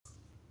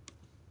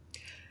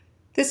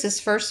This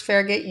is First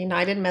Farragut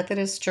United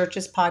Methodist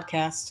Church's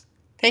podcast.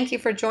 Thank you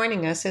for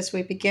joining us as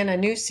we begin a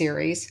new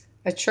series,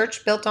 A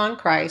Church Built on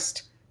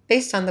Christ,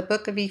 based on the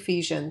book of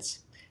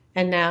Ephesians.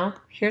 And now,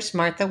 here's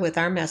Martha with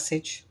our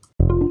message.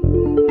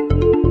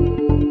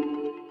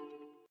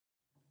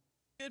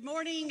 Good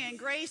morning and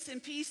grace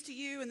and peace to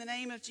you in the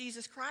name of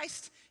Jesus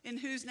Christ, in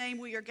whose name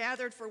we are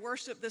gathered for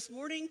worship this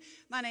morning.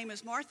 My name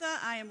is Martha.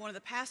 I am one of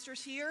the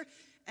pastors here,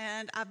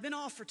 and I've been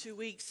off for 2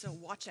 weeks, so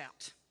watch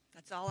out.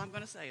 That's all I'm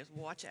going to say is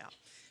watch out.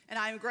 And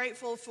I am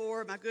grateful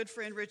for my good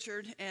friend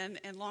Richard and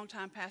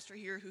longtime pastor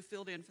here who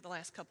filled in for the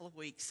last couple of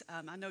weeks.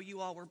 I know you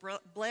all were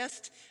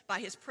blessed by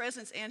his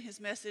presence and his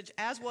message,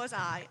 as was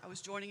I. I was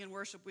joining in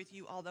worship with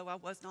you, although I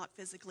was not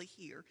physically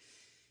here.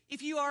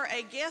 If you are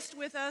a guest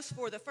with us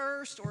for the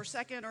first or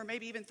second or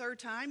maybe even third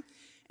time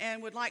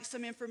and would like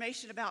some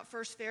information about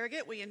First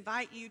Farragut, we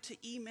invite you to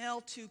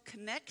email to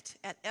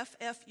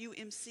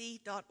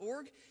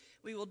connect@ffumc.org.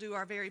 We will do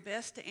our very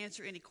best to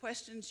answer any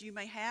questions you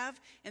may have.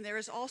 And there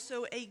is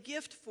also a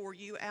gift for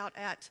you out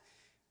at,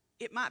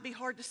 it might be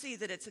hard to see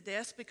that it's a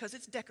desk because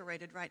it's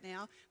decorated right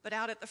now, but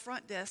out at the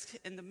front desk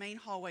in the main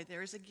hallway,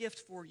 there is a gift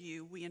for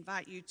you. We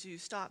invite you to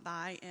stop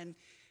by and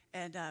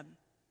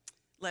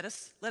let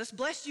us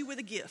bless you with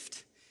a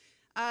gift.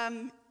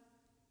 And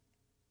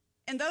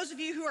those of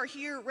you who are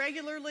here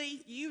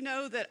regularly, you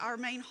know that our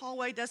main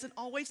hallway doesn't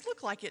always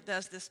look like it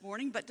does this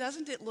morning, but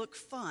doesn't it look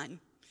fun?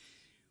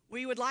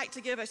 We would like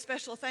to give a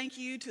special thank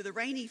you to the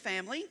Rainey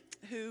family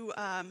who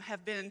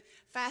have been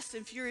fast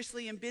and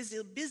furiously and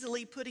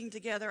busily putting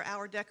together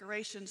our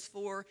decorations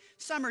for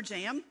Summer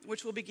Jam,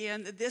 which will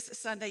begin this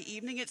Sunday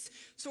evening. It's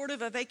sort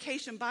of a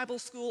vacation Bible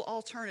school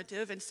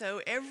alternative, and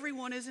so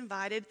everyone is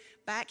invited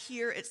back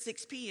here at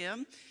 6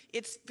 p.m.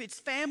 It's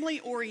family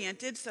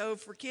oriented, so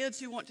for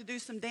kids who want to do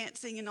some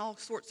dancing and all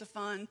sorts of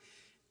fun,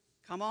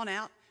 come on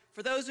out.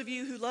 For those of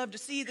you who love to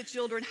see the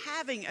children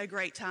having a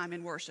great time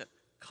in worship,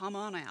 come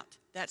on out.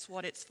 That's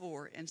what it's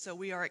for. And so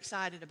we are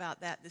excited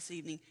about that this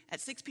evening at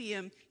 6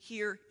 p.m.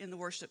 here in the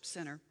worship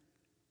center.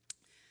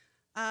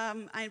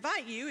 I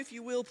invite you, if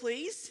you will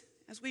please,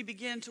 as we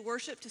begin to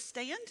worship, to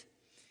stand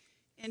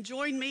and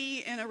join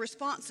me in a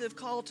responsive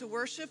call to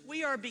worship.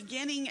 We are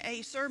beginning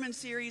a sermon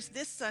series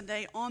this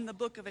Sunday on the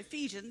book of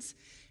Ephesians.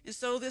 And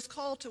so this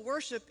call to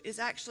worship is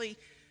actually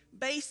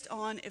based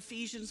on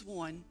Ephesians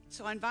 1.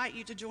 So I invite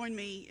you to join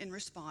me in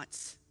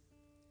response.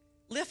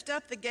 Lift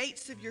up the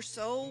gates of your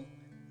soul.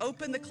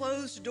 Open the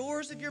closed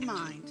doors of your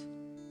mind,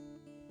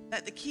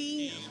 that the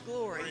King of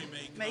glory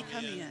may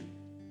come in.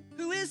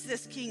 Who is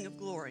this King of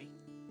glory?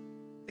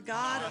 The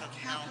God of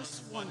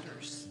countless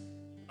wonders,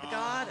 the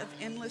God of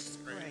endless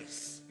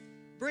grace.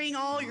 Bring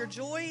all your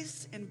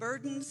joys and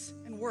burdens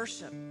and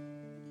worship.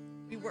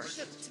 We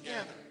worship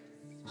together.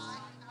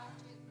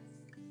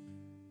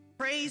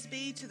 Praise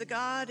be to the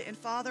God and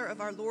Father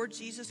of our Lord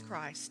Jesus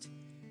Christ,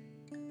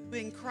 who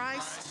in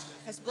Christ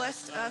has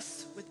blessed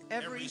us with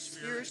every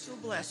spiritual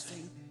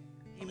blessing.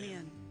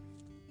 Amen.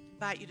 I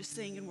invite you to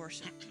sing and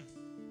worship.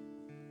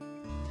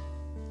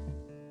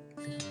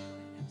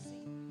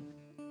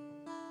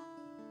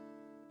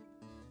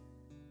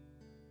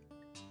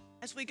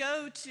 As we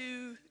go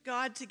to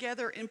God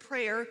together in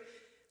prayer,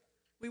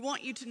 we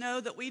want you to know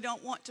that we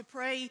don't want to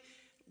pray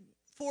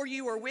for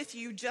you or with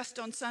you just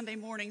on Sunday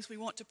mornings. We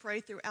want to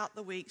pray throughout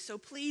the week. So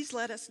please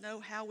let us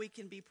know how we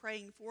can be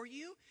praying for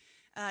you.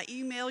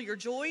 Email your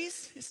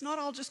joys. It's not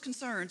all just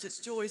concerns, it's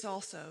joys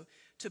also.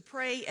 To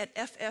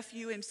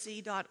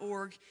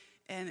pray@ffumc.org,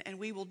 and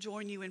we will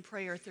join you in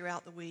prayer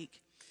throughout the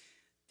week.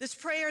 This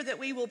prayer that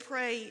we will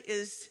pray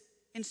is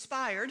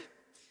inspired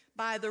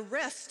by the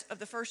rest of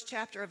the first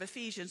chapter of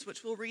Ephesians,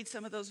 which we'll read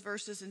some of those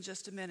verses in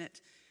just a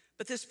minute.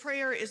 But this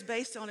prayer is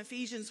based on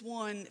Ephesians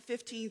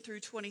 1:15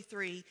 through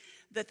 23,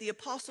 that the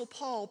Apostle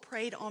Paul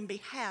prayed on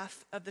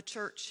behalf of the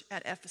church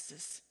at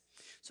Ephesus.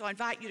 So I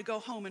invite you to go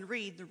home and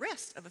read the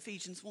rest of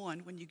Ephesians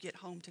 1 when you get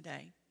home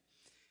today.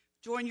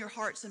 Join your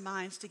hearts and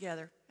minds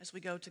together as we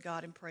go to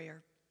God in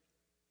prayer.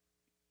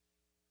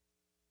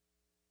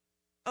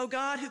 O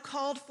God, who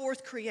called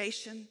forth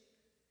creation,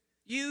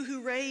 you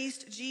who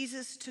raised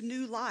Jesus to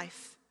new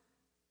life,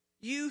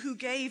 you who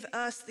gave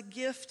us the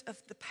gift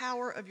of the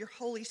power of your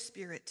Holy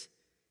Spirit,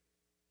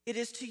 it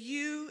is to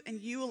you and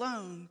you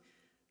alone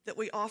that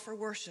we offer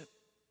worship,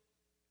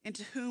 and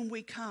to whom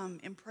we come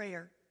in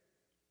prayer.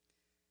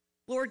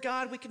 Lord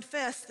God, we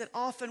confess that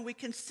often we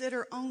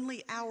consider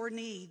only our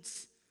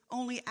needs,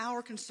 only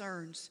our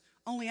concerns,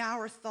 only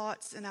our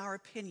thoughts and our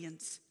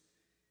opinions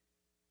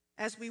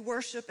as we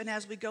worship and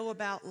as we go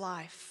about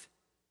life.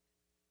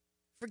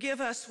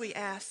 Forgive us, we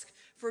ask,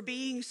 for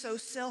being so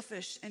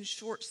selfish and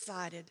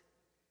short-sighted.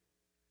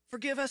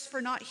 Forgive us for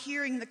not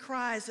hearing the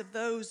cries of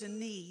those in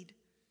need,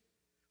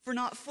 for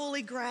not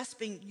fully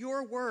grasping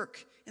your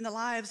work in the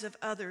lives of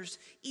others,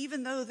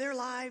 even though their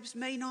lives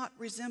may not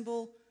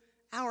resemble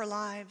our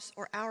lives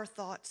or our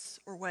thoughts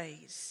or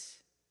ways.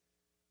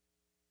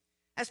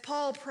 As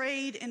Paul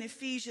prayed in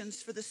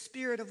Ephesians for the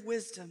spirit of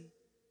wisdom,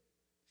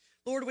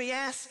 Lord, we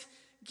ask,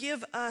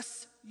 give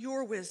us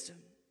your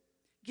wisdom.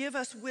 Give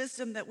us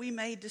wisdom that we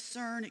may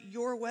discern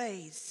your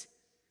ways,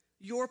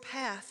 your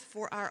path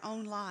for our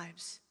own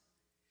lives.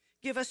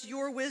 Give us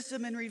your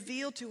wisdom and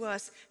reveal to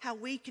us how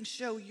we can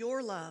show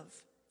your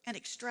love and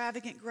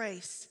extravagant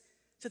grace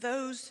to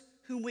those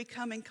whom we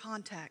come in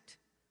contact,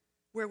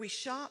 where we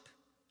shop,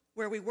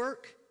 where we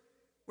work,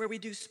 where we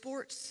do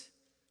sports,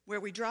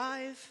 where we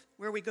drive,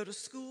 where we go to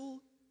school,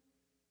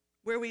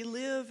 where we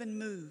live and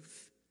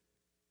move.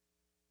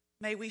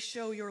 May we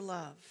show your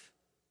love.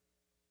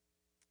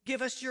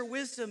 Give us your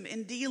wisdom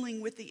in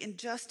dealing with the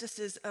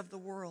injustices of the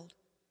world.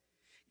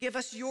 Give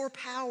us your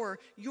power,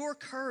 your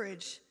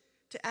courage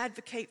to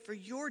advocate for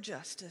your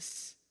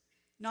justice,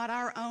 not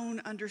our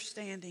own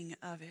understanding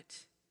of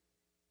it.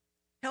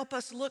 Help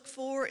us look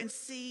for and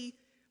see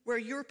where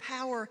your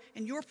power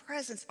and your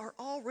presence are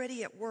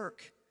already at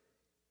work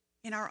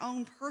in our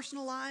own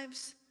personal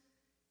lives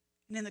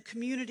and in the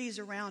communities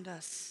around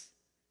us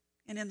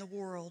and in the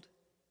world.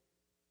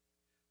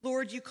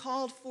 Lord, you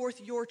called forth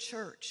your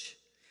church,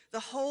 the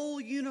whole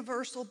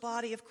universal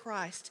body of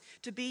Christ,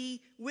 to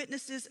be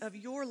witnesses of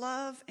your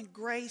love and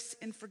grace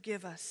and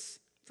forgiveness.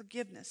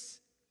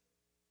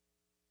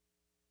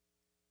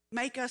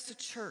 Make us a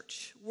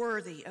church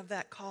worthy of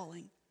that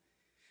calling.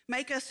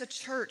 Make us a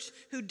church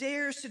who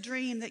dares to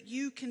dream that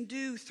you can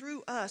do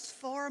through us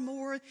far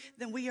more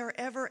than we are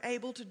ever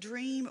able to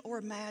dream or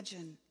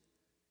imagine.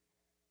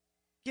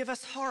 Give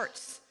us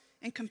hearts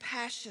and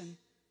compassion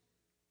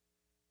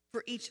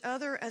for each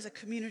other as a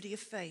community of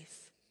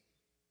faith.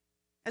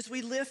 As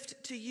we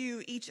lift to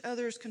you each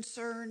other's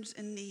concerns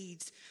and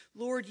needs,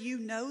 Lord, you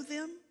know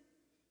them,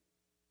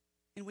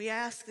 and we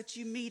ask that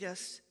you meet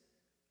us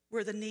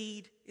where the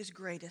need is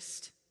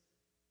greatest.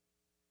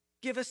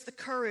 Give us the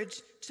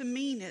courage to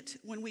mean it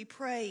when we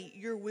pray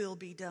your will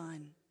be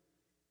done.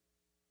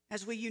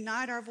 As we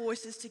unite our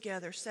voices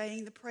together,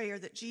 saying the prayer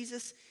that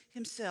Jesus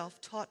himself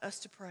taught us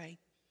to pray.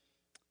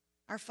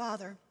 Our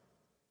Father,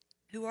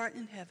 who art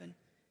in heaven,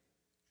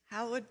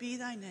 hallowed be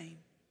thy name.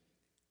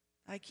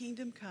 Thy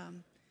kingdom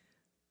come,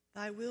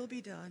 thy will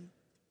be done.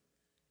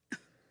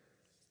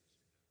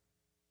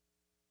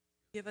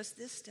 Give us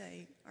this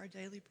day our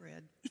daily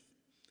bread.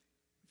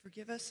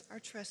 Forgive us our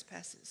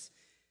trespasses,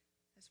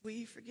 as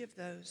we forgive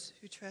those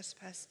who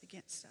trespass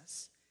against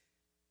us.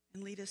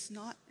 And lead us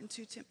not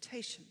into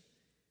temptation,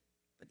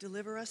 but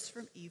deliver us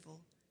from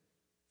evil.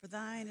 For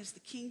thine is the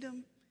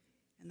kingdom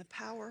and the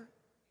power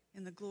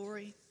and the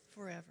glory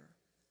forever.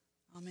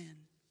 Amen.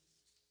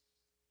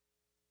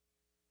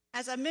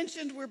 As I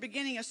mentioned, we're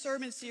beginning a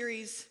sermon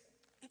series,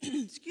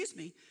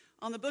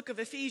 on the book of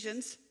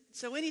Ephesians.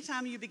 So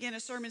anytime you begin a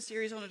sermon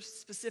series on a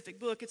specific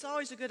book, it's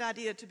always a good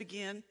idea to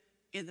begin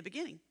in the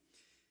beginning.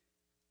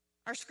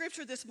 Our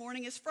scripture this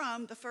morning is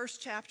from the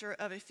first chapter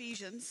of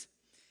Ephesians.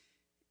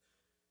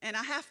 And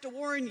I have to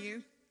warn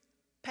you,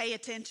 pay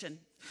attention.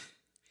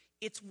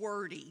 It's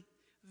wordy,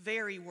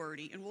 very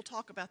wordy, and we'll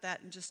talk about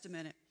that in just a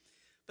minute.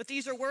 But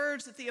these are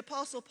words that the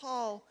Apostle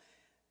Paul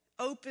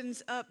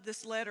opens up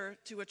this letter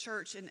to a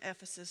church in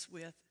Ephesus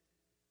with.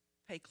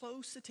 Pay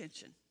close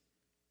attention.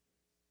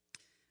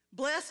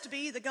 Blessed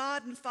be the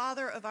God and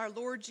Father of our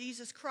Lord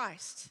Jesus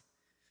Christ,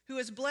 who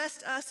has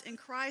blessed us in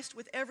Christ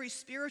with every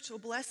spiritual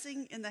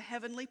blessing in the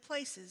heavenly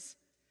places,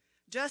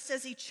 just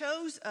as he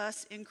chose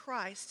us in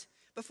Christ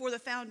before the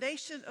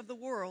foundation of the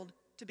world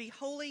to be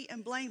holy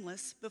and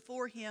blameless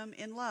before him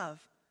in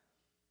love.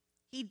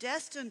 He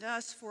destined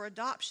us for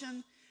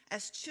adoption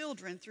as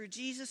children through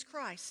Jesus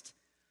Christ,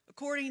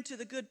 according to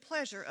the good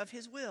pleasure of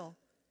his will,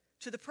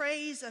 to the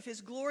praise of his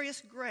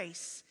glorious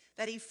grace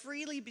that he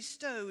freely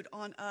bestowed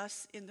on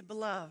us in the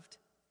beloved.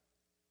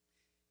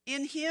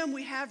 In him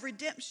we have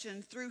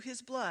redemption through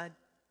his blood,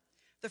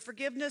 the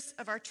forgiveness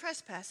of our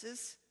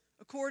trespasses,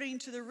 according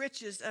to the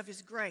riches of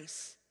his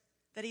grace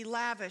that he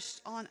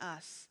lavished on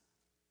us.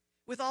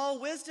 With all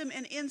wisdom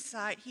and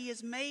insight, he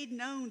has made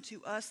known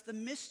to us the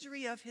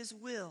mystery of his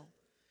will,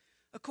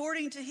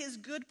 according to his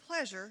good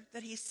pleasure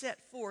that he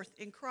set forth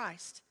in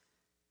Christ,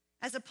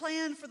 as a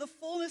plan for the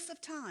fullness of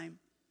time,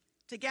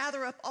 to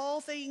gather up all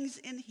things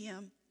in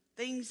him,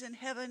 things in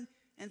heaven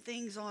and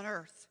things on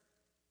earth.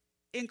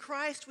 In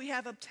Christ we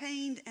have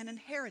obtained an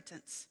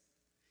inheritance,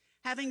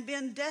 having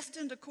been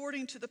destined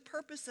according to the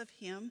purpose of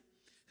him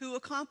who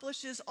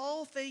accomplishes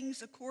all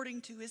things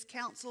according to his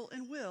counsel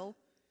and will,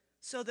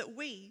 so that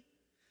we,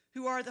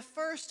 who are the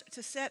first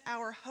to set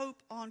our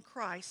hope on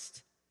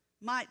Christ,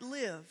 might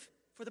live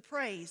for the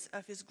praise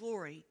of his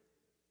glory.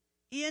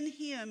 In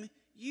him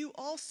you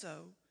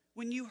also,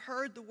 when you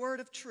heard the word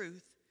of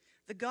truth,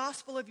 the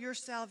gospel of your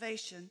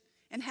salvation,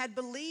 and had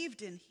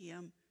believed in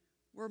him,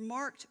 were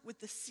marked with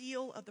the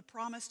seal of the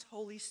promised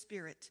Holy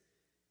Spirit.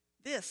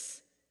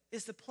 This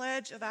is the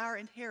pledge of our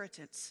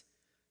inheritance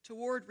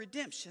toward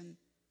redemption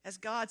as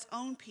God's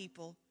own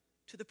people,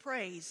 to the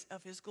praise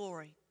of his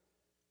glory.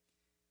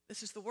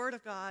 This is the word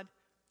of God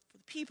for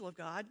the people of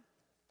God.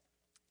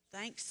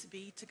 Thanks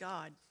be to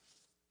God.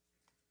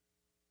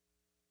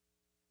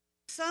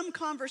 Some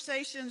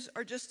conversations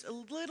are just a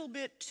little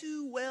bit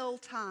too well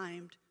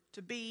timed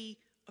to be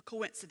a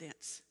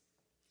coincidence.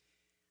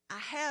 I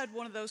had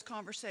one of those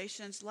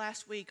conversations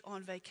last week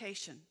on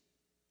vacation.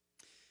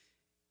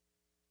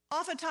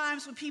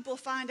 Oftentimes when people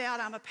find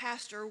out I'm a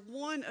pastor,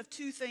 one of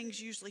two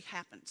things usually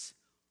happens.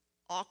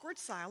 Awkward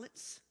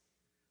silence,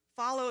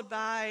 followed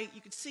by,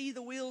 you could see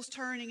the wheels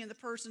turning in the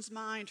person's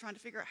mind trying to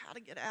figure out how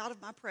to get out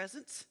of my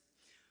presence,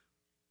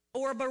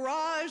 or a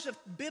barrage of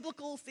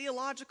biblical,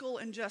 theological,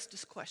 and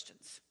justice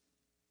questions.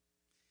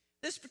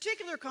 This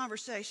particular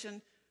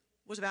conversation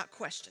was about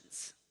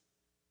questions.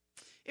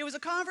 It was a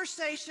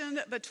conversation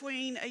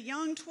between a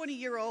young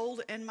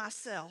 20-year-old and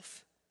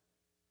myself.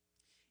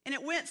 And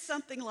it went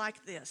something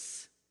like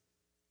this.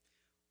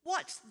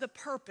 What's the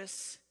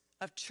purpose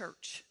of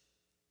church?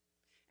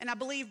 And I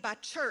believe by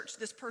church,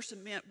 this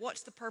person meant,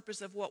 what's the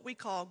purpose of what we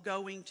call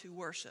going to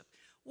worship?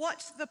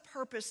 What's the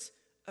purpose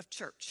of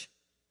church?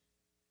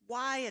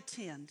 Why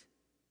attend?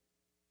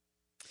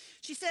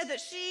 She said that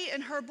she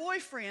and her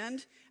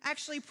boyfriend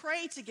actually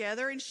pray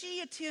together, and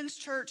she attends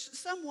church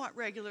somewhat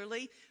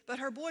regularly, but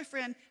her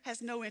boyfriend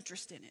has no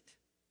interest in it.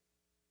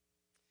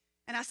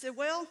 And I said,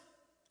 well,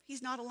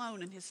 he's not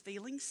alone in his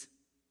feelings.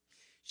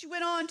 She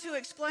went on to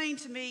explain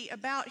to me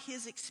about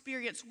his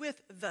experience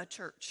with the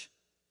church.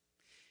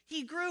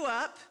 He grew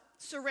up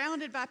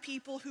surrounded by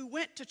people who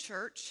went to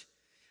church,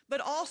 but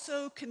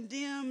also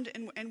condemned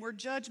and were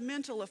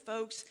judgmental of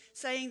folks,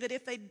 saying that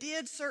if they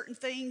did certain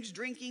things,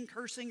 drinking,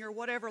 cursing, or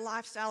whatever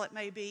lifestyle it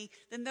may be,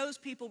 then those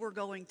people were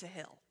going to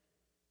hell.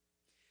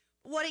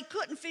 What he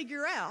couldn't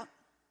figure out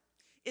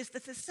is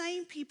that the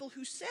same people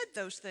who said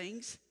those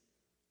things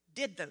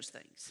did those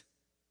things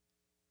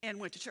and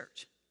went to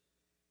church.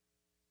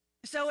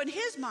 So in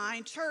his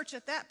mind, church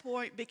at that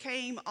point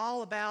became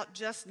all about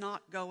just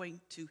not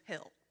going to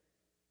hell.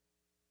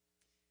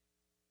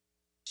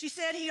 She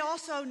said he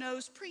also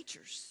knows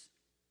preachers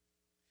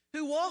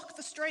who walk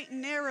the straight and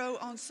narrow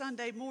on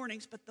Sunday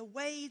mornings, but the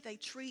way they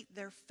treat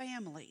their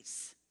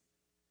families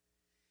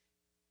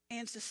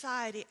and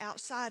society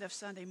outside of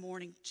Sunday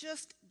morning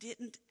just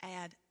didn't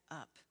add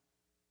up.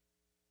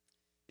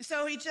 And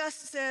so he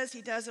just says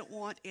he doesn't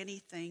want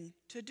anything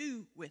to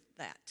do with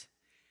that.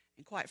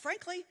 And quite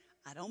frankly,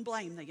 I don't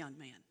blame the young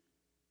man.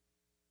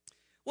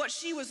 What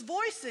she was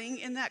voicing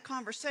in that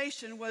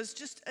conversation was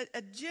just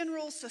a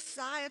general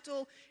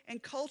societal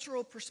and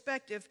cultural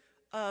perspective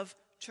of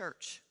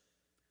church.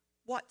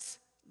 What's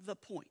the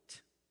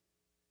point?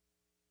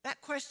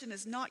 That question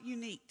is not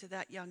unique to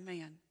that young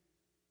man.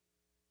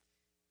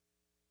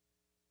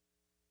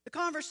 The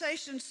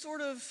conversation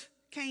sort of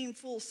came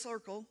full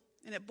circle,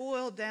 and it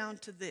boiled down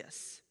to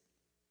this.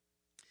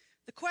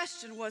 The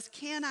question was,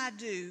 can I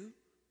do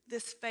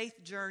this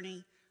faith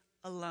journey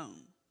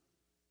alone?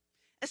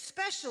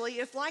 Especially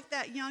if, like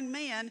that young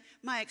man,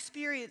 my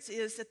experience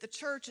is that the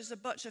church is a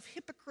bunch of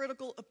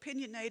hypocritical,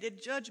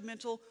 opinionated,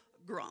 judgmental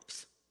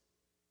grumps.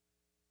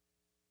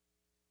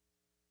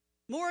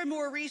 More and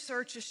more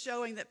research is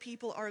showing that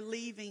people are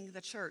leaving the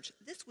church.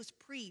 This was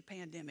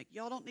pre-pandemic.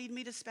 Y'all don't need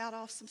me to spout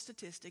off some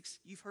statistics.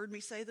 You've heard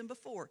me say them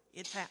before.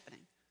 It's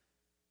happening.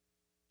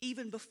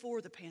 Even before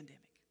the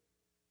pandemic.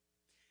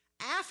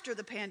 After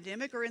the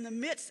pandemic, or in the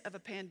midst of a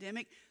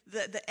pandemic,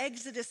 the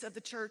exodus of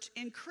the church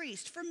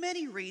increased for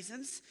many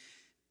reasons.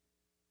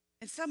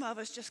 And some of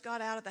us just got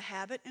out of the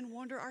habit and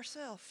wonder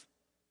ourselves,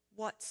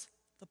 what's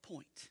the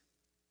point?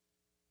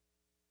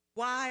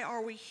 Why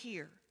are we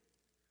here?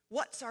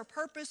 What's our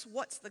purpose?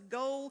 What's the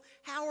goal?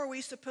 How are we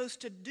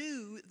supposed to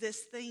do this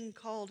thing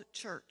called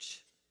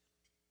church?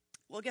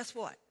 Well, guess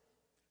what?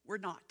 We're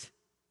not.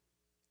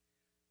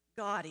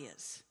 God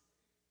is.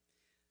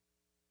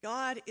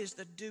 God is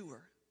the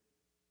doer.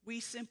 We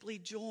simply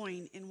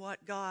join in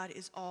what God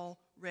is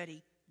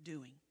already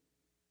doing.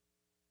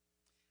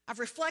 I've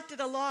reflected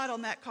a lot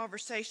on that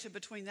conversation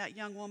between that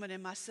young woman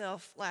and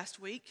myself last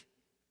week.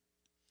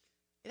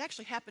 It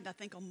actually happened, I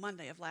think, on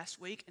Monday of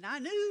last week, and I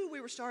knew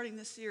we were starting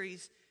this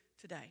series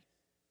today.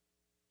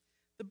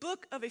 The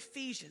book of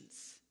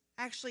Ephesians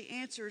actually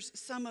answers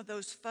some of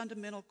those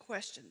fundamental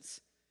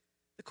questions.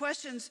 The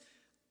questions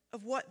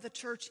of what the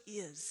church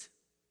is.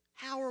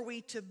 How are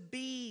we to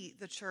be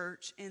the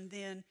church and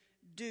then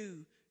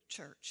do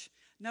church?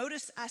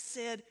 Notice I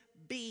said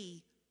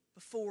be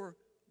before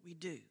we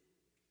do.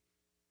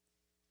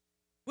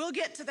 We'll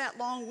get to that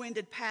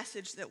long-winded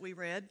passage that we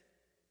read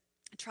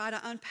and try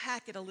to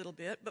unpack it a little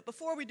bit. But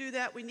before we do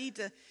that, we need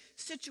to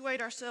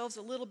situate ourselves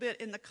a little bit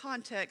in the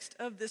context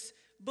of this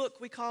book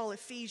we call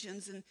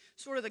Ephesians and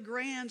sort of the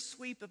grand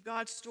sweep of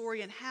God's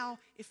story and how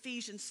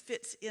Ephesians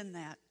fits in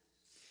that.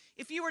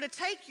 If you were to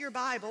take your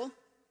Bible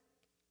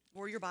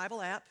or your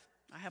Bible app,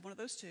 I have one of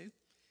those too,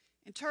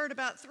 and turn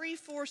about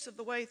 3/4 of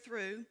the way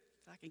through,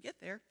 if I can get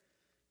there,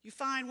 you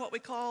find what we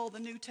call the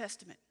New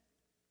Testament.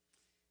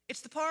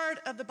 It's the part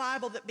of the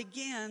Bible that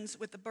begins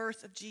with the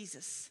birth of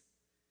Jesus.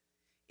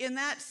 In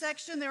that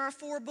section, there are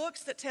 4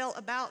 books that tell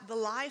about the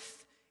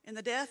life and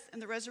the death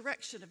and the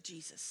resurrection of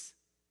Jesus,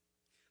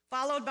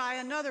 followed by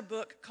another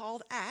book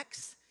called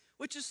Acts,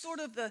 which is sort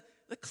of the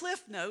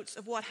cliff notes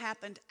of what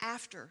happened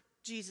after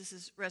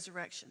Jesus'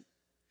 resurrection.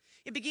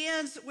 It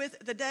begins with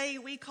the day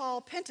we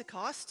call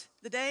Pentecost,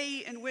 the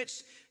day in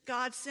which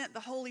God sent the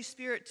Holy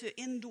Spirit to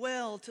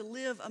indwell, to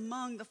live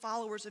among the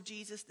followers of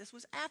Jesus. This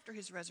was after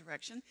his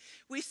resurrection.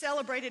 We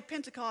celebrated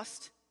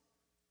Pentecost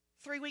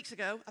 3 weeks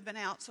ago. I've been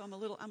out, so I'm a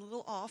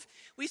little off.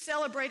 We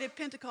celebrated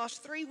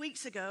Pentecost 3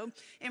 weeks ago,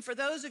 and for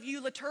those of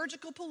you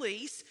liturgical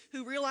police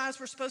who realize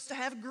we're supposed to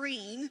have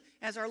green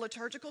as our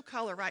liturgical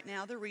color right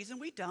now, the reason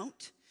we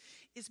don't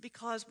is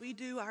because we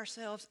do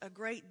ourselves a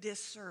great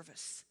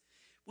disservice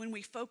when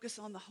we focus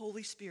on the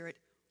Holy Spirit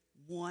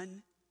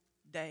one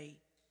day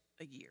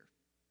a year.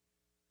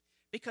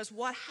 Because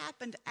what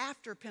happened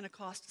after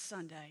Pentecost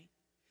Sunday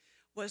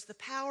was the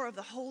power of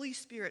the Holy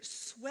Spirit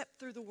swept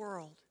through the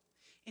world,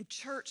 and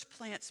church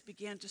plants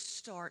began to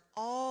start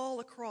all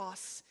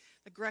across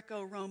the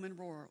Greco-Roman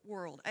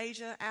world,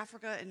 Asia,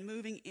 Africa, and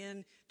moving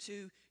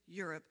into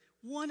Europe.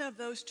 One of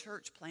those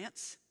church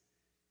plants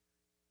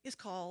is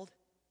called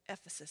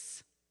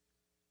Ephesus.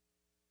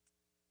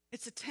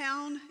 It's a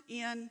town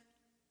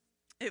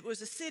it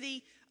was a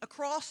city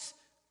across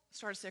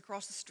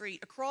the street,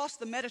 across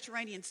the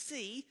Mediterranean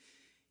Sea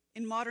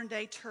in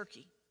modern-day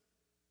Turkey.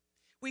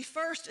 We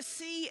first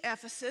see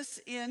Ephesus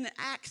in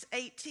Acts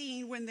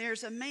 18 when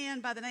there's a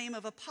man by the name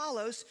of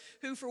Apollos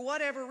who, for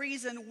whatever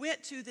reason,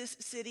 went to this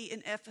city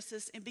in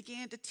Ephesus and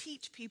began to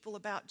teach people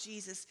about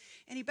Jesus.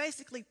 And he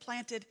basically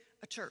planted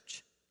a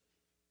church.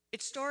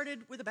 It started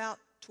with about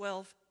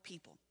 12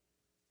 people.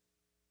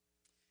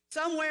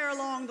 Somewhere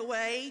along the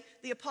way,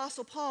 the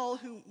Apostle Paul,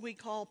 who we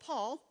call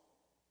Paul,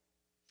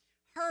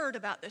 heard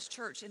about this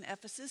church in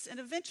Ephesus, and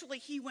eventually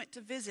he went to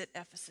visit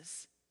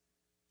Ephesus.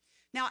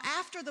 Now,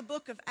 after the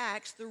book of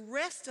Acts, the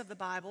rest of the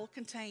Bible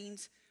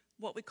contains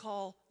what we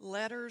call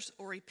letters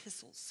or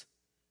epistles.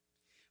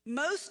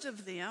 Most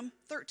of them,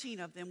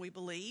 13 of them we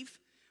believe,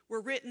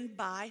 were written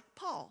by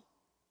Paul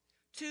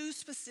to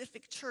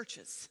specific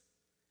churches,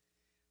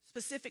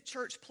 specific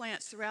church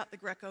plants throughout the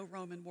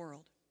Greco-Roman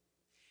world.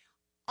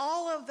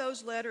 All of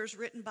those letters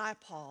written by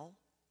Paul,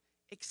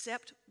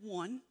 except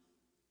one,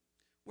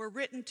 were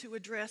written to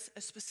address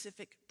a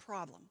specific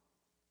problem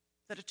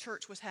that a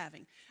church was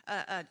having.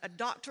 A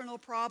doctrinal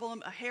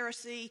problem, a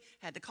heresy,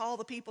 had to call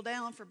the people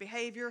down for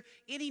behavior,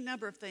 any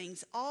number of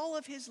things. All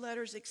of his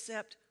letters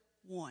except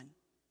one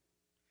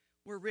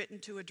were written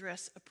to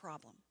address a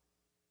problem.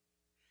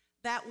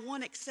 That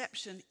one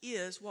exception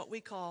is what we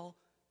call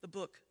the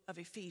book of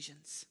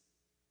Ephesians.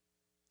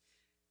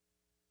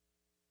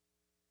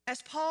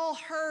 As Paul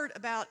heard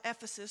about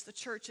Ephesus, the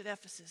church at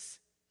Ephesus,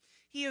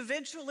 he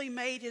eventually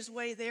made his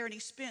way there, and he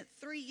spent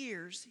 3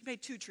 years. He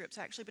made 2 trips,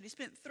 actually, but he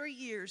spent 3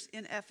 years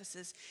in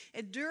Ephesus.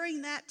 And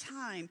during that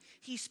time,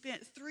 he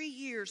spent 3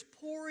 years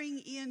pouring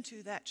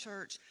into that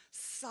church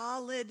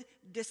solid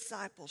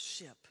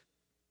discipleship.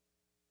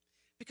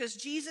 Because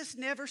Jesus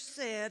never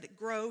said,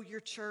 grow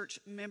your church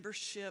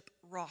membership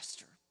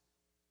roster.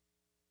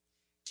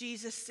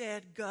 Jesus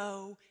said,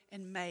 go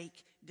and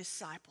make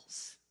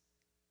disciples.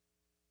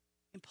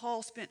 And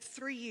Paul spent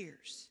 3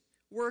 years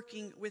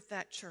working with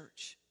that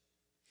church.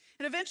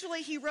 And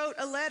eventually he wrote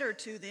a letter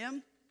to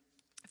them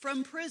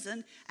from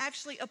prison,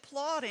 actually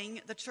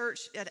applauding the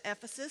church at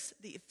Ephesus,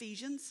 the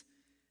Ephesians,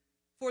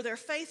 for their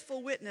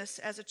faithful witness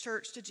as a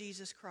church to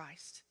Jesus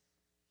Christ.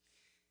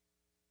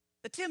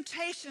 The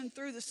temptation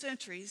through the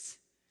centuries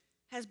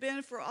has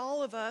been for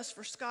all of us,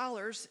 for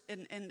scholars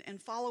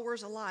and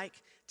followers alike,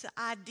 to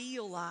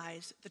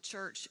idealize the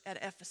church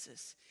at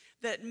Ephesus,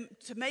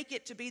 to make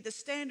it to be the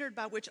standard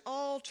by which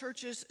all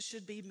churches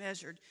should be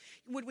measured.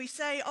 Would we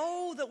say,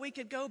 that we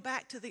could go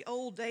back to the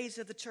old days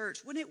of the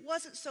church when it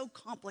wasn't so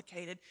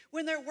complicated,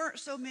 when there weren't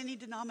so many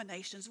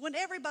denominations, when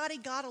everybody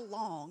got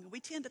along? We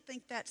tend to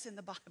think that's in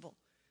the Bible.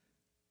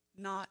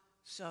 Not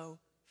so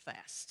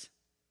fast.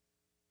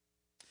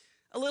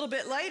 A little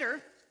bit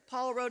later,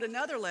 Paul wrote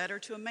another letter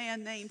to a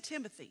man named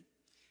Timothy.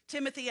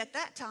 Timothy at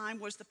that time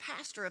was the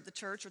pastor of the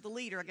church, or the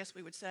leader, I guess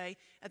we would say,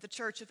 at the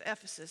church of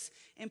Ephesus.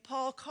 And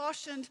Paul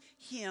cautioned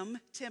him,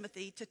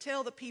 Timothy, to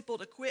tell the people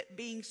to quit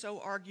being so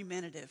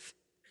argumentative,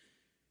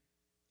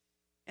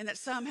 and that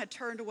some had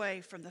turned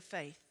away from the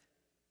faith.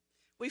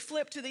 We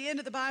flip to the end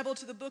of the Bible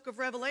to the book of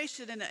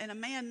Revelation, and a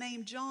man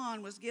named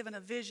John was given a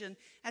vision.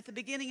 At the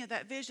beginning of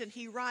that vision,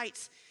 he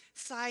writes,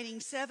 citing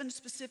 7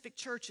 specific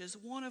churches,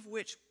 one of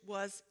which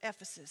was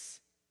Ephesus.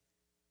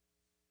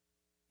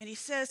 And he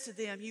says to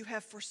them, you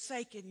have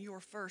forsaken your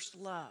first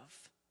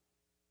love.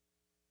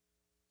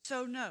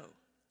 So no,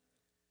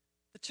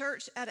 the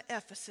church at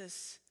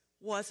Ephesus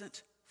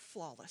wasn't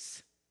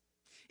flawless.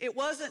 It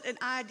wasn't an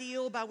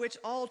ideal by which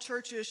all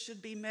churches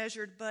should be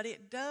measured, but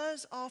it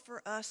does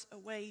offer us a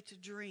way to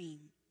dream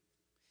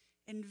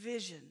and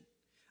vision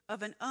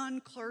of an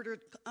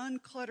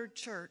uncluttered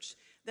church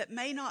that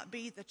may not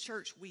be the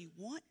church we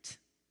want,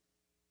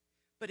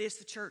 but is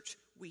the church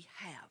we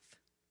have.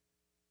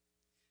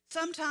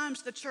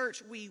 Sometimes the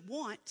church we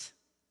want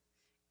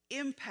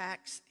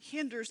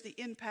hinders the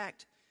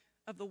impact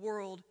of the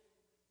world,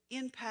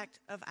 impact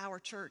of our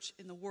church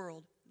in the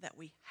world that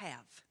we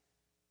have.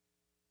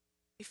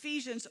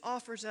 Ephesians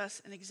offers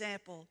us an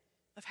example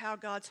of how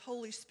God's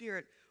Holy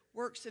Spirit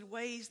works in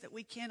ways that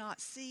we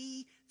cannot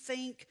see,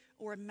 think,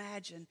 or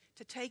imagine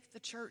to take the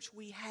church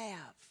we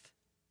have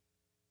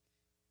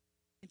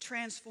and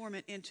transform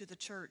it into the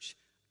church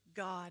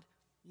God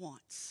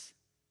wants.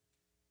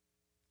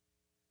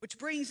 Which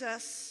brings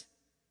us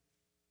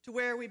to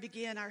where we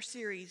begin our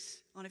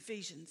series on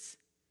Ephesians,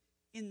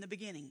 in the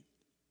beginning.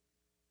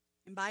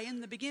 And by in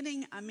the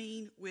beginning, I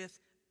mean with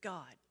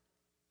God,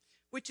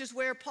 which is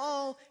where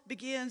Paul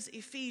begins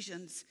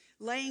Ephesians,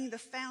 laying the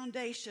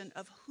foundation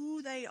of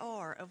who they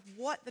are, of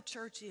what the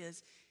church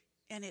is,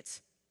 and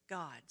it's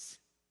God's.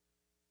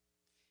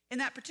 In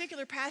that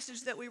particular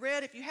passage that we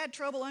read, if you had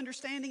trouble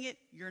understanding it,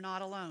 you're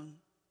not alone.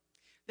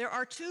 There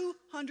are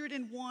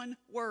 201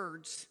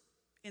 words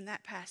in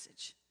that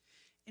passage.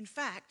 In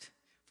fact,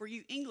 for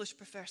you English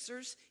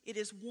professors, it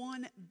is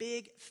one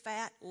big,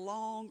 fat,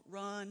 long,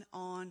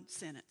 run-on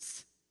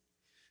sentence.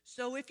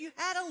 So if you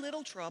had a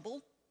little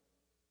trouble,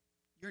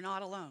 you're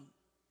not alone.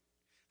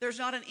 There's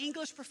not an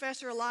English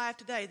professor alive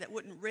today that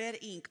wouldn't red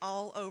ink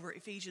all over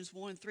Ephesians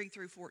 1, 3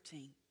 through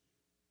 14.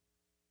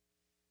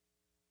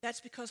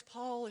 That's because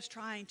Paul is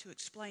trying to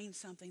explain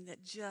something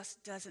that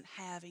just doesn't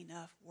have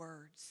enough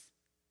words.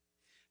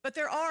 But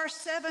there are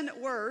 7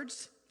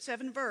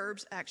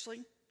 verbs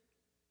actually,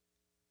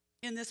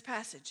 in this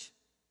passage.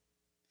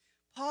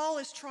 Paul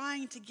is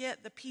trying to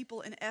get the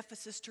people in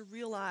Ephesus to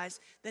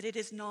realize that it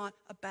is not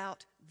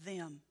about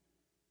them.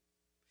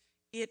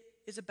 It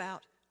is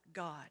about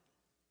God.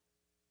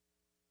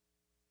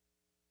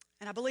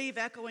 And I believe,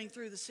 echoing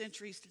through the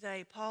centuries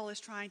today, Paul is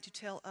trying to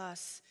tell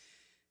us,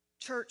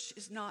 church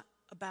is not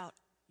about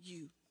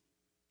you.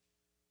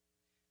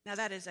 Now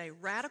that is a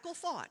radical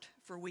thought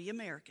for we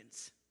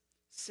Americans,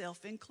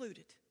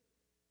 self-included,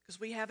 because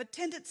we have a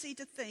tendency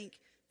to think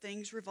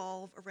things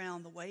revolve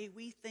around the way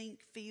we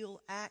think,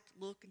 feel, act,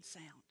 look, and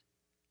sound.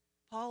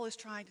 Paul is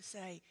trying to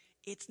say,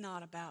 it's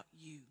not about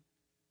you.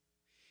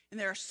 And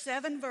there are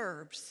 7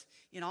 verbs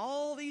in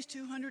all these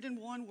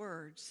 201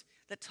 words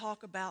that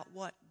talk about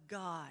what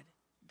God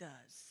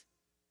does.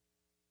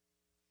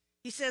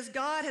 He says,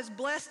 God has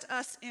blessed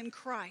us in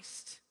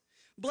Christ.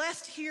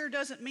 Blessed here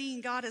doesn't mean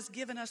God has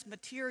given us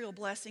material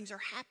blessings or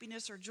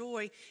happiness or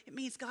joy. It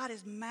means God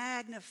is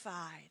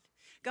magnified.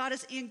 God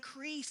has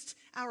increased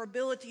our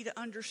ability to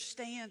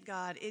understand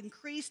God,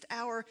 increased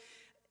our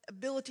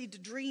ability to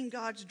dream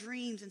God's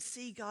dreams and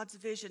see God's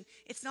vision.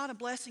 It's not a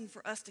blessing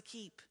for us to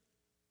keep.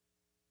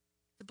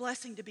 It's a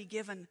blessing to be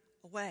given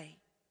away.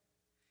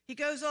 He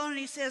goes on and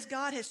he says,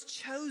 God has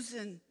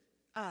chosen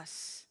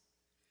us.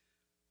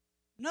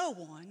 No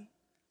one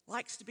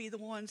likes to be the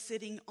one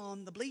sitting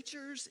on the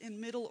bleachers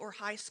in middle or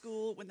high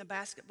school when the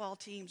basketball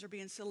teams are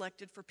being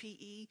selected for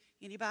PE.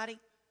 Anybody?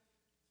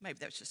 Maybe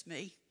that's just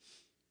me.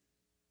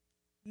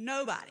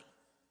 Nobody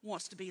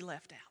wants to be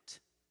left out.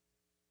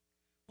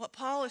 What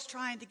Paul is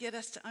trying to get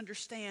us to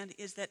understand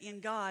is that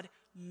in God,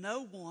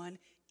 no one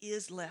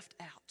is left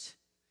out.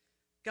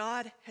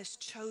 God has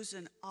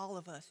chosen all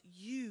of us.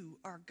 You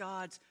are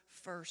God's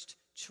first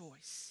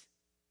choice.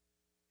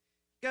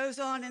 Goes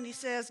on and he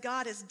says,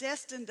 God has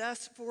destined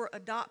us for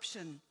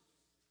adoption.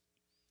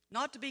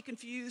 Not to be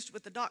confused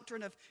with the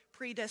doctrine of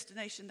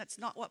predestination. That's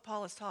not what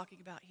Paul is talking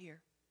about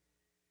here.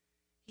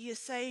 He is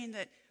saying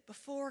that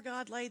before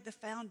God laid the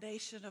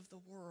foundation of the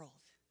world,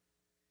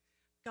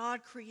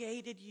 God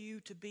created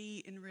you to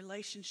be in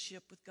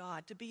relationship with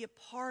God, to be a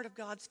part of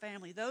God's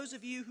family. Those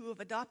of you who have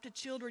adopted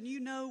children, you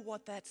know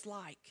what that's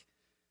like.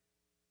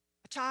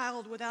 A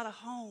child without a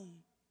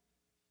home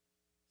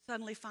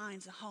suddenly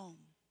finds a home.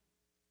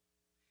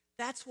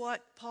 That's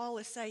what Paul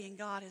is saying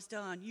God has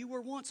done. You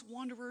were once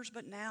wanderers,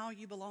 but now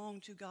you belong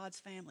to God's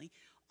family.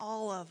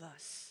 All of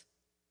us.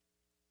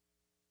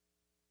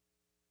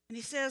 And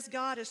he says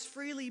God has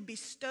freely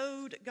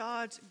bestowed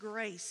God's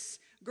grace.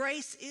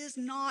 Grace is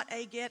not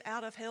a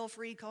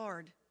get-out-of-hell-free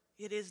card.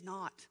 It is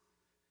not.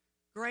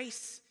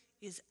 Grace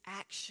is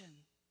action.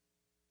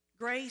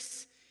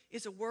 Grace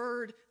is a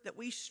word that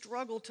we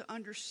struggle to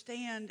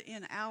understand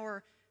in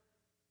our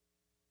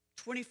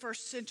 21st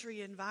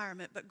century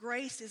environment, but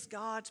grace is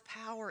God's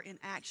power in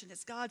action.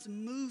 It's God's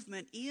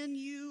movement in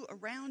you,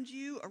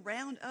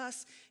 around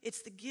us.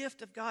 It's the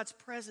gift of God's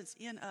presence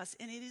in us,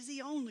 and it is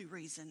the only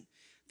reason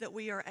that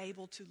we are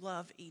able to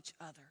love each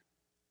other.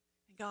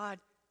 And God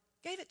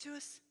gave it to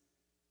us,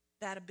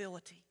 that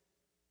ability.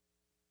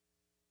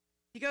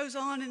 He goes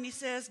on and he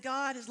says,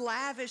 God has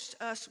lavished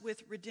us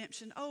with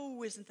redemption.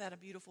 Oh, isn't that a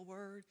beautiful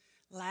word?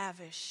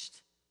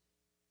 Lavished.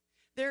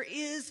 There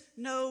is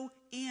no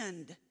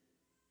end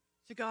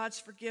to God's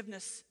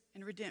forgiveness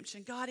and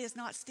redemption. God is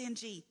not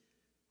stingy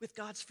with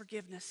God's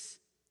forgiveness.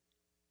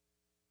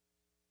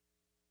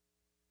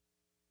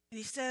 And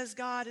he says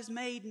God has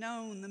made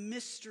known the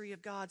mystery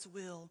of God's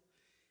will.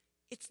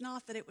 It's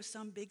not that it was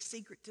some big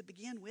secret to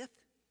begin with.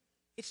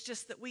 It's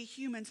just that we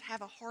humans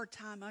have a hard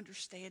time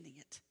understanding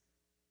it.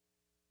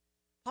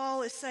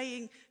 Paul is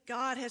saying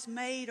God has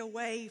made a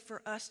way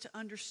for us to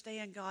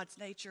understand God's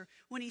nature.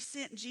 When he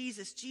sent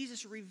Jesus,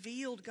 Jesus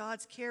revealed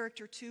God's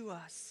character to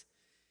us.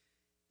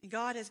 And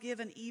God has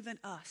given even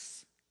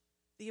us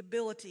the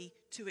ability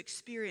to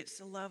experience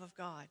the love of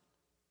God.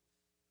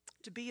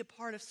 to be a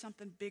part of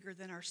something bigger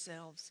than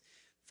ourselves.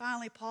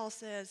 Finally, Paul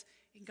says,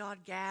 and God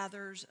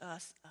gathers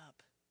us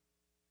up.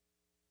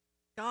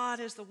 God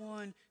is the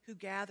one who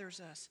gathers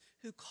us,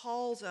 who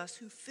calls us,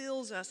 who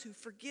fills us, who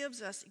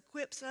forgives us,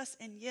 equips us,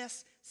 and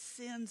yes,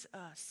 sends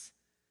us.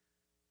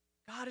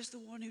 God is the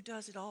one who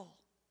does it all.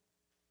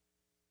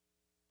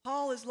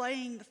 Paul is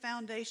laying the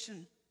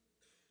foundation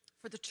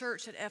for the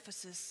church at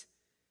Ephesus,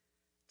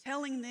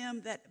 telling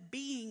them that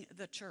being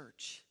the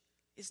church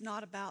is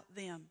not about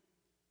them.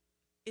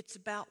 It's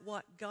about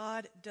what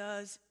God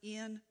does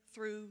in,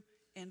 through,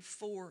 and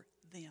for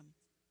them.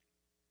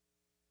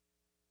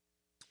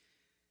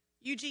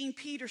 Eugene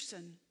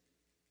Peterson,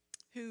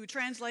 who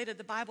translated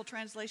the Bible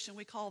translation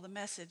we call the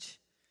Message,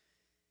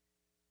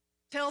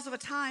 tells of a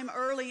time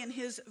early in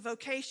his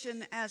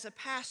vocation as a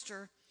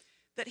pastor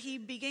that he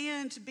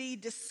began to be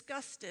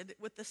disgusted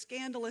with the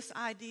scandalous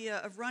idea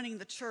of running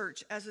the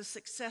church as a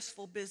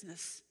successful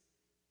business,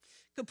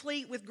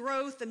 complete with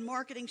growth and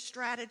marketing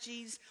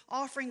strategies,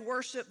 offering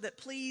worship that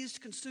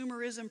pleased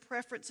consumerism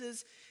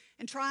preferences,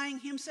 and trying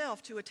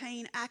himself to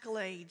attain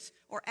accolades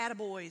or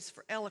attaboys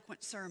for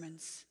eloquent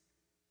sermons.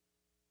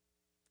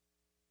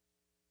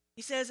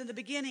 He says in the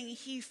beginning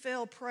he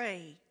fell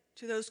prey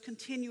to those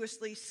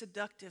continuously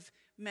seductive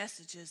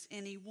messages,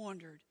 and he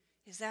wondered,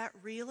 is that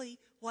really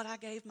what I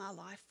gave my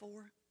life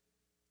for?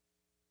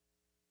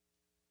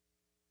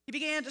 He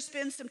began to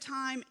spend some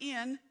time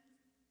in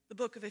the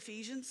book of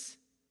Ephesians,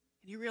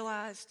 and he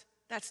realized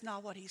that's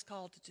not what he's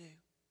called to do.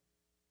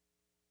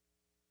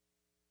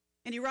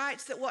 And he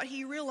writes that what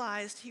he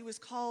realized he was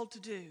called to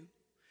do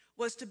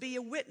was to be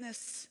a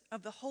witness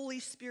of the Holy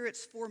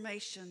Spirit's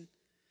formation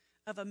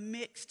of a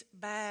mixed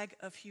bag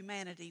of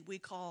humanity we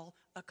call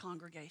a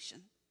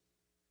congregation.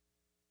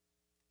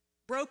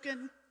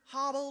 Broken,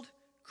 hobbled,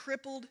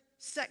 crippled,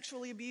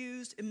 sexually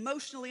abused,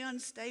 emotionally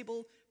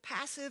unstable,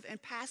 passive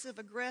and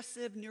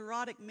passive-aggressive,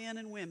 neurotic men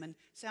and women.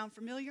 Sound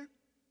familiar?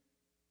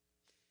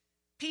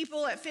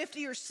 People at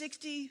 50 or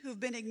 60 who've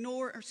been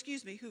ignored,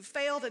 who've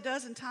failed a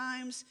dozen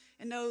times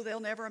and know they'll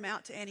never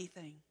amount to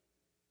anything.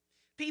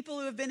 People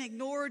who have been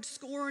ignored,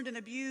 scorned, and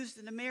abused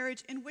in a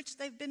marriage in which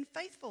they've been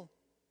faithful.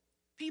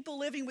 People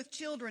living with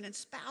children and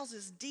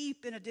spouses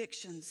deep in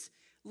addictions,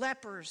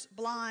 lepers,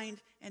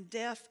 blind, and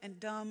deaf and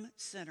dumb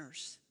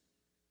sinners.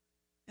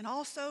 And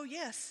also,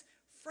 yes,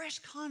 fresh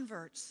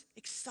converts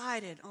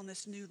excited on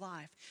this new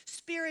life.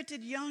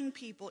 Spirited young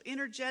people,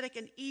 energetic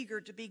and eager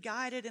to be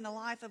guided in a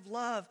life of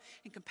love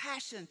and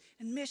compassion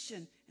and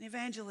mission and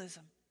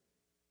evangelism.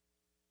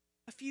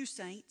 A few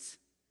saints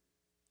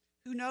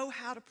who know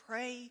how to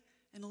pray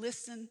and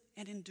listen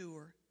and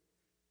endure.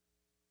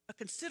 A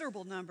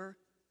considerable number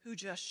who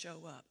just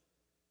show up.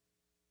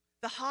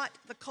 The hot,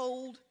 the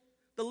cold,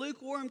 the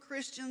lukewarm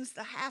Christians,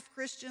 the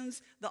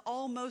half-Christians, the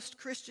almost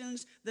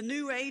Christians, the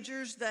New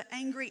Agers, the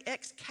angry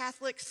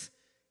ex-Catholics,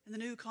 and the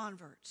new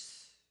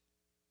converts.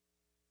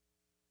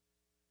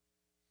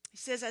 He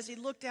says as he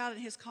looked out at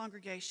his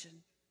congregation,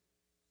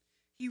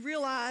 he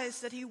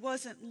realized that he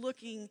wasn't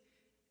looking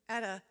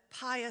at a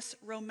pious,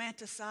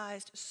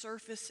 romanticized,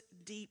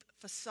 surface-deep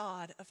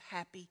facade of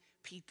happy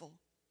people,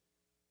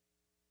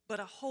 but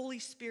a Holy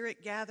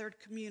Spirit-gathered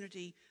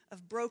community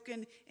of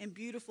broken and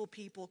beautiful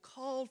people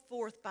called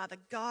forth by the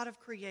God of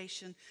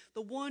creation,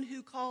 the one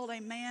who called a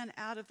man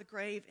out of the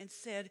grave and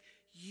said,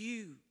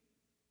 you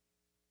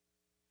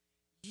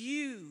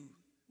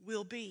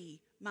will be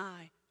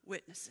my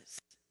witnesses.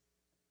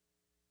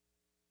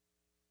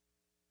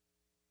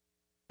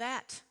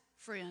 That,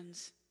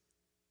 friends,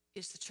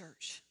 is the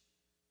church.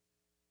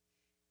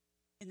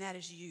 And that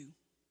is you.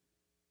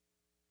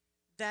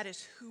 That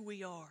is who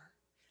we are.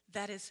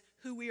 That is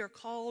who we are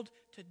called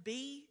to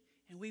be,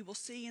 and we will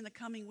see in the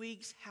coming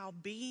weeks how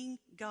being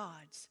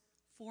God's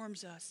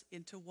forms us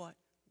into what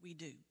we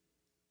do.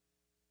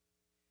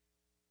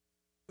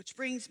 Which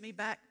brings me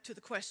back to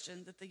the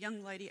question that the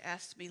young lady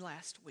asked me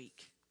last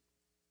week.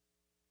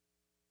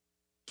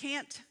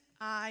 Can't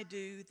I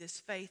do this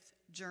faith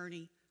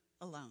journey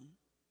alone?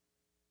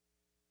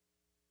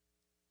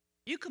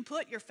 You can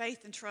put your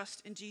faith and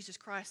trust in Jesus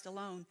Christ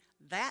alone.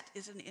 That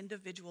is an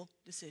individual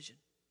decision.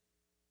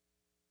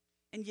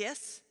 And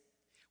yes,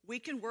 we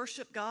can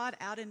worship God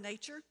out in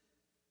nature.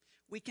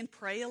 We can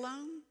pray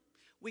alone.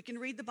 We can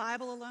read the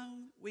Bible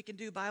alone. We can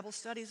do Bible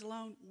studies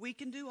alone. We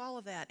can do all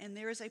of that, and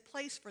there is a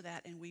place for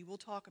that, and we will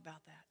talk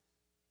about that.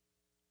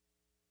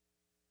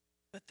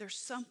 But there's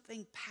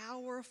something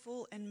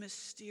powerful and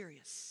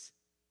mysterious,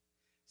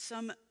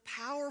 some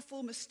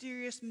powerful,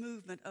 mysterious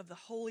movement of the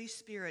Holy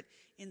Spirit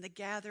in the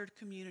gathered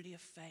community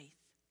of faith.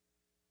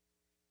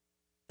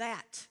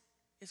 That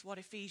is what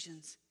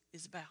Ephesians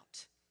is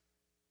about.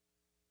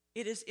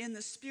 It is in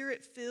the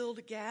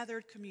Spirit-filled,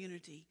 gathered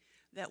community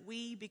that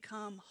we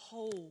become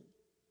whole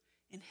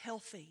and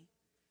healthy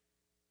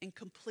and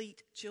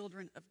complete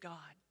children of God.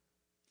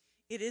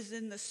 It is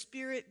in the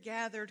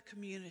Spirit-gathered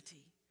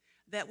community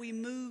that we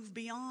move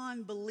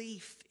beyond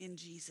belief in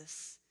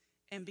Jesus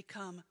and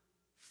become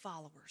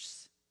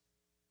followers.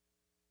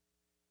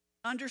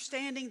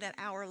 Understanding that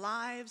our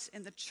lives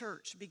in the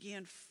church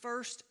begin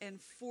first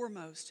and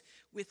foremost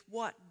with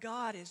what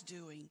God is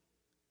doing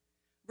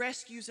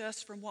rescues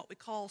us from what we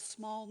call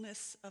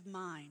smallness of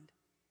mind,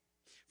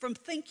 from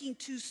thinking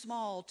too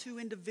small, too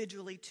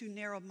individually, too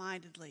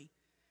narrow-mindedly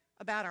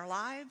about our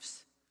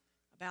lives,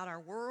 about our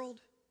world,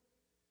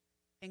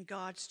 and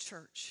God's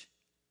church.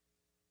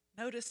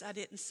 Notice I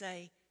didn't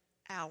say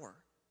our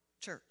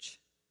church,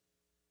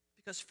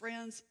 because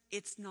friends,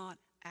 it's not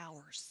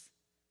ours.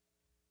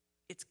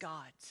 It's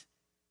God's.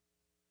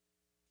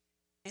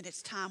 And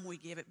it's time we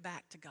give it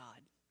back to God.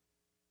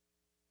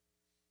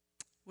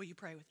 Will you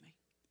pray with me?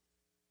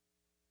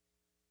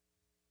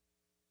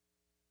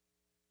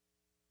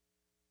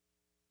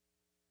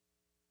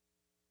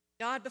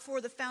 God, before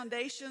the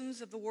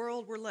foundations of the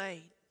world were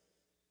laid,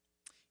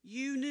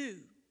 you knew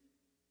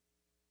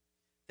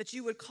that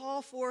you would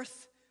call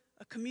forth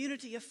a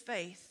community of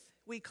faith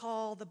we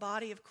call the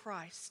body of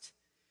Christ,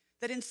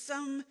 that in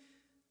some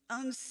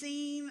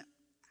unseen,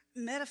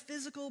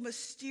 metaphysical,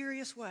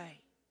 mysterious way,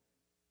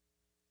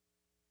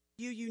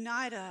 you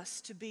unite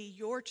us to be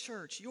your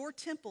church, your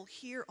temple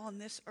here on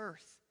this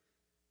earth,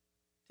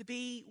 to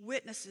be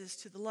witnesses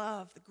to the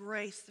love, the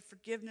grace, the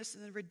forgiveness,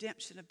 and the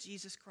redemption of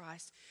Jesus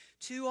Christ.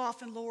 Too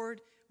often,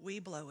 Lord, we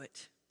blow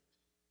it.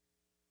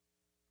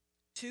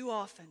 Too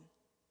often,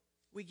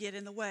 we get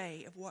in the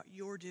way of what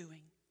you're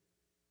doing.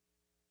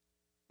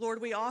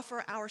 Lord, we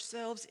offer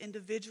ourselves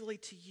individually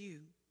to you,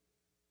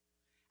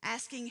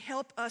 asking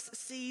help us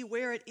see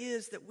where it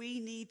is that we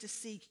need to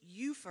seek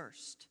you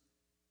first.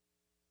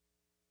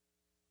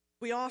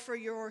 We offer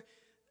your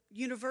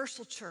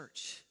universal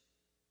church.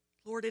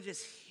 Lord, it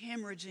is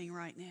hemorrhaging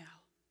right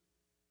now.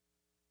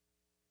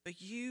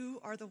 But you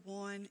are the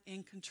one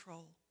in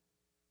control.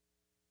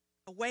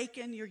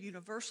 Awaken your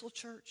universal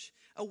church.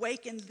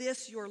 Awaken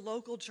this, your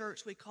local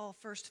church we call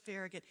First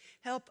Farragut.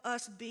 Help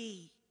us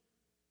be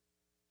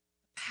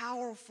the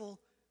powerful,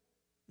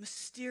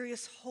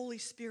 mysterious Holy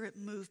Spirit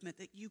movement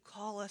that you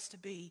call us to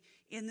be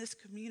in this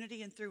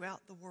community and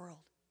throughout the world.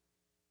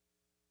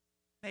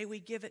 May we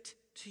give it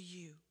to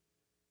you.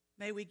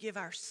 May we give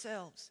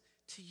ourselves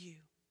to you.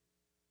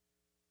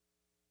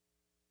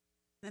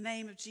 In the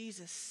name of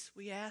Jesus,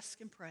 we ask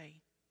and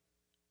pray.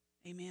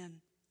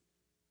 Amen.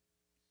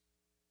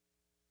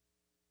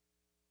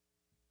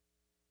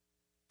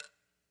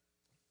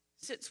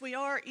 Since we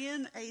are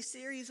in a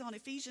series on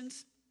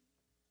Ephesians,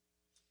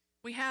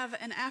 we have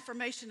an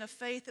affirmation of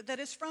faith that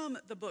is from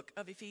the book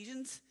of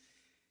Ephesians.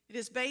 It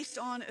is based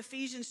on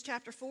Ephesians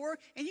chapter 4,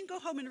 and you can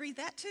go home and read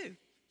that too.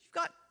 You've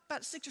got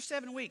about 6 or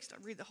 7 weeks to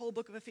read the whole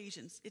book of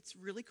Ephesians. It's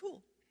really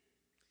cool.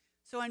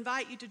 So I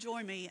invite you to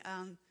join me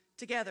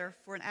together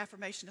for an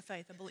affirmation of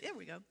faith. I believe, there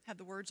we go, have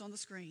the words on the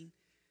screen.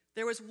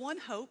 There was one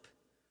hope,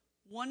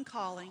 one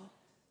calling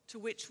to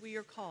which we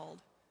are called.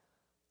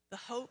 The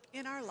hope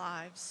in our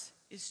lives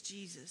is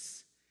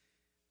Jesus.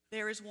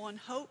 There is one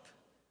hope,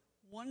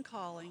 one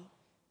calling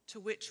to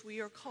which we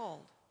are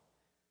called.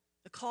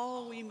 The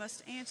call we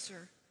must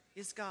answer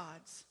is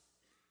God's.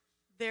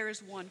 There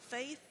is one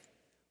faith,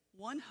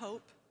 one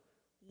hope,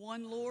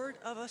 one Lord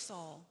of us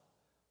all.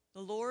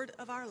 The Lord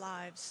of our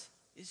lives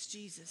is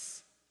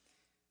Jesus.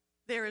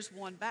 There is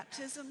one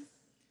baptism,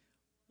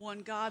 one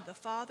God the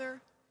Father,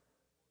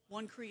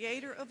 one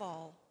Creator of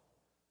all.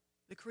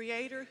 The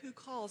Creator who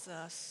calls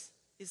us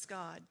is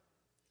God.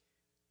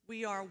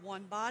 We are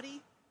one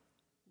body,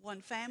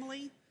 one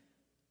family,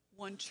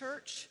 one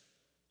church,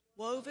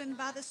 woven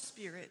by the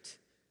Spirit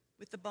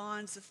with the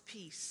bonds of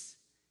peace.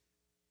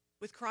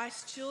 With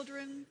Christ's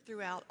children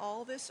throughout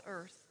all this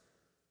earth,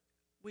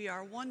 we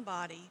are one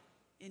body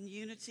in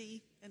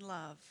unity and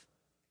love.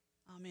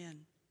 Amen.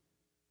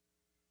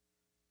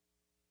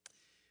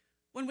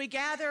 When we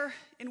gather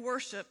in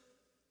worship,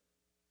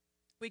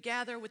 we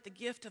gather with the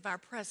gift of our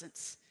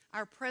presence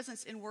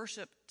in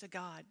worship to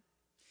God.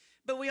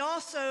 But we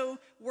also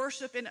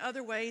worship in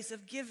other ways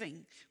of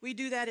giving. We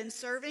do that in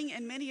serving,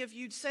 and many of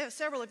you,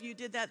 several of you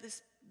did that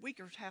this week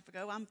or half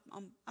ago.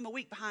 I'm a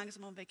week behind because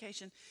I'm on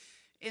vacation.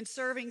 In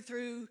serving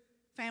through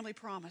Family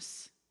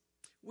Promise,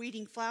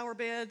 weeding flower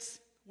beds.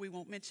 We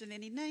won't mention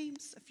any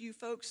names, a few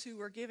folks who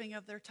are giving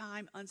of their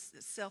time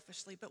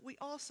unselfishly, but we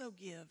also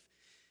give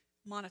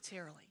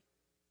monetarily,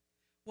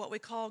 what we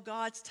call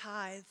God's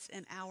tithes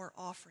and our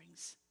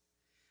offerings.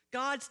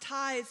 God's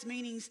tithes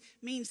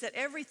means that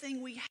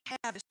everything we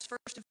have is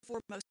first and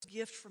foremost a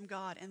gift from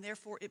God, and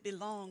therefore it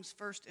belongs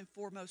first and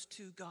foremost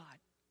to God.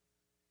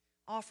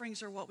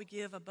 Offerings are what we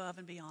give above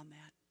and beyond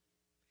that.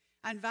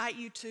 I invite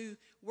you to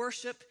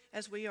worship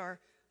as we are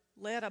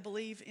led, I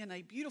believe, in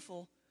a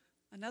beautiful,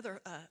 another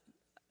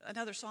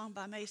song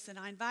by Mason.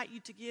 I invite you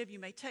to give. You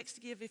may text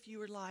to give if you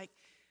would like.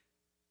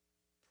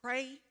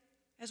 Pray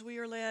as we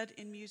are led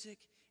in music.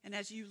 And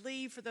as you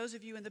leave, for those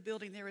of you in the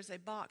building, there is a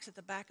box at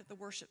the back of the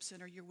worship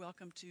center. You're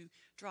welcome to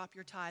drop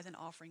your tithe and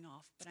offering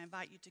off. But I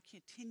invite you to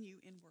continue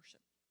in worship.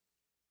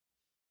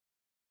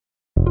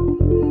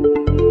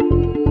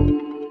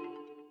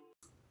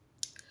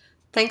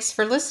 Thanks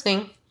for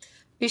listening.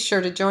 Be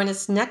sure to join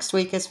us next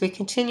week as we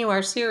continue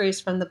our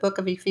series from the book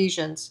of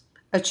Ephesians.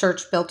 a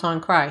church built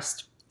on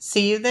Christ.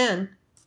 See you then.